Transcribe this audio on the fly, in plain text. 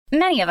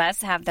Many of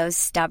us have those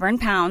stubborn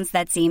pounds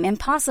that seem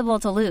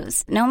impossible to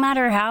lose, no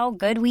matter how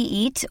good we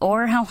eat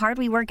or how hard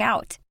we work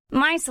out.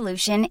 My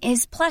solution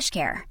is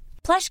PlushCare.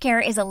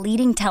 PlushCare is a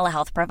leading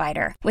telehealth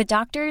provider with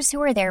doctors who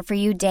are there for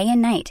you day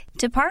and night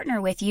to partner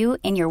with you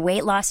in your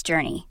weight loss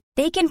journey.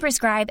 They can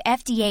prescribe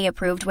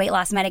FDA-approved weight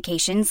loss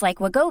medications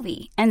like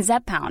Wegovy and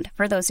Zepbound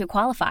for those who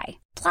qualify.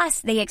 Plus,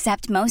 they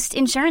accept most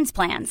insurance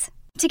plans.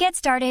 To get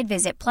started,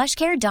 visit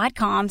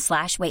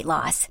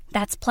plushcare.com/weightloss.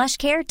 That's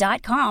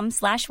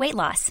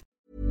plushcare.com/weightloss.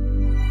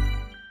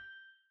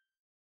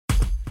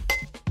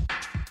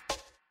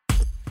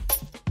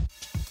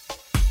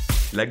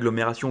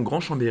 L'agglomération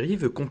Grand Chambéry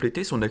veut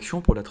compléter son action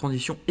pour la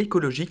transition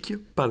écologique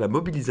par la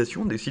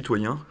mobilisation des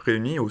citoyens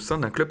réunis au sein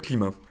d'un club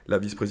climat. La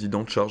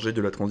vice-présidente chargée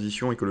de la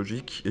transition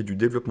écologique et du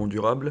développement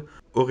durable,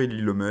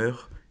 Aurélie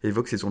Lemaire,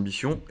 évoque ses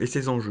ambitions et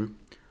ses enjeux.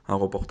 Un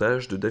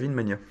reportage de David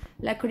Magna.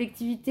 La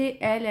collectivité,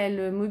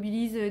 elle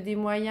mobilise des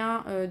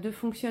moyens de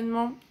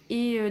fonctionnement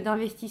et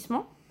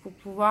d'investissement pour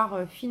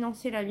pouvoir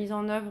financer la mise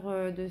en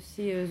œuvre de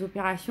ces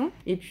opérations.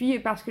 Et puis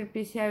parce que le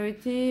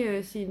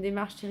PCAET, c'est une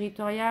démarche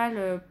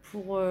territoriale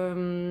pour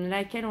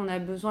laquelle on a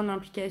besoin de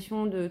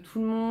l'implication de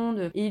tout le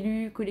monde,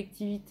 élus,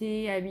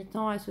 collectivités,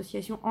 habitants,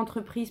 associations,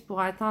 entreprises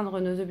pour atteindre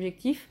nos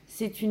objectifs.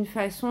 C'est une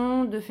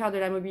façon de faire de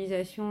la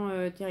mobilisation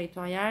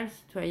territoriale,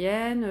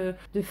 citoyenne,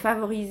 de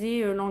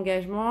favoriser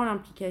l'engagement,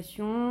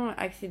 l'implication,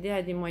 accéder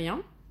à des moyens.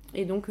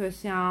 Et donc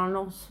c'est un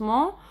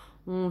lancement.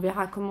 On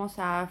verra comment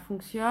ça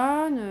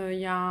fonctionne, il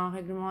y a un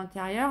règlement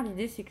intérieur.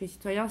 L'idée, c'est que les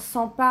citoyens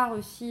s'emparent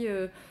aussi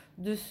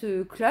de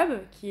ce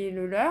club qui est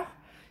le leur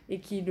et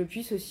qu'ils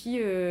puissent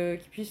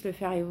le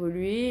faire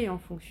évoluer en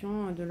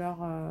fonction de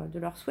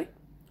leurs souhaits.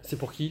 C'est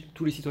pour qui ?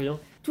 Tous les citoyens ?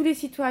 Tous les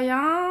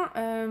citoyens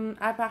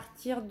à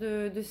partir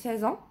de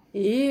 16 ans.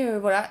 Et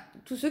voilà,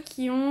 tous ceux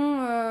qui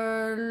ont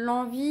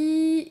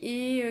l'envie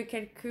et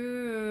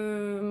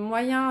quelques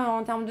moyens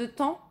en termes de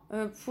temps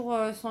pour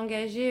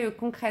s'engager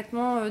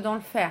concrètement dans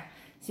le faire.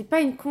 C'est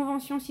pas une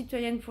convention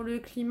citoyenne pour le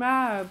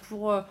climat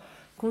pour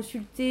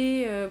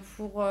consulter,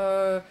 pour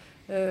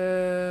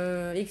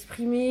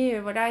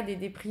exprimer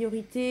des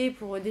priorités,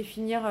 pour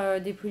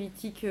définir des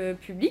politiques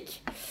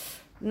publiques.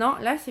 Non,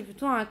 là c'est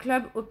plutôt un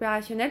club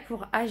opérationnel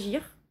pour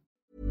agir.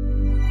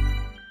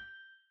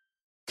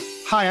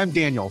 Hi, I'm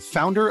Daniel,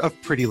 founder of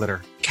Pretty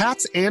Litter.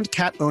 Cats and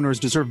cat owners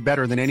deserve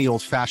better than any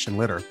old-fashioned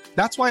litter.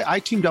 That's why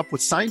I teamed up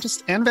with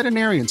scientists and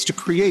veterinarians to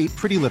create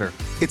Pretty Litter.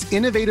 Its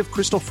innovative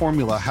crystal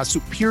formula has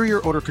superior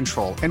odor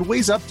control and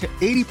weighs up to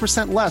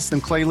 80% less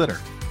than clay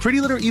litter.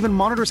 Pretty Litter even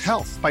monitors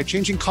health by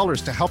changing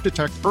colors to help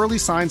detect early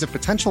signs of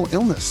potential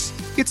illness.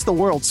 It's the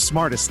world's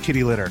smartest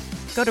kitty litter.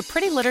 Go to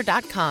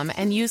prettylitter.com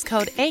and use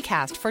code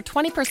ACAST for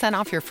 20%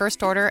 off your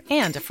first order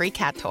and a free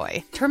cat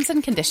toy. Terms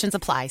and conditions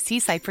apply. See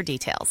site for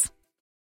details.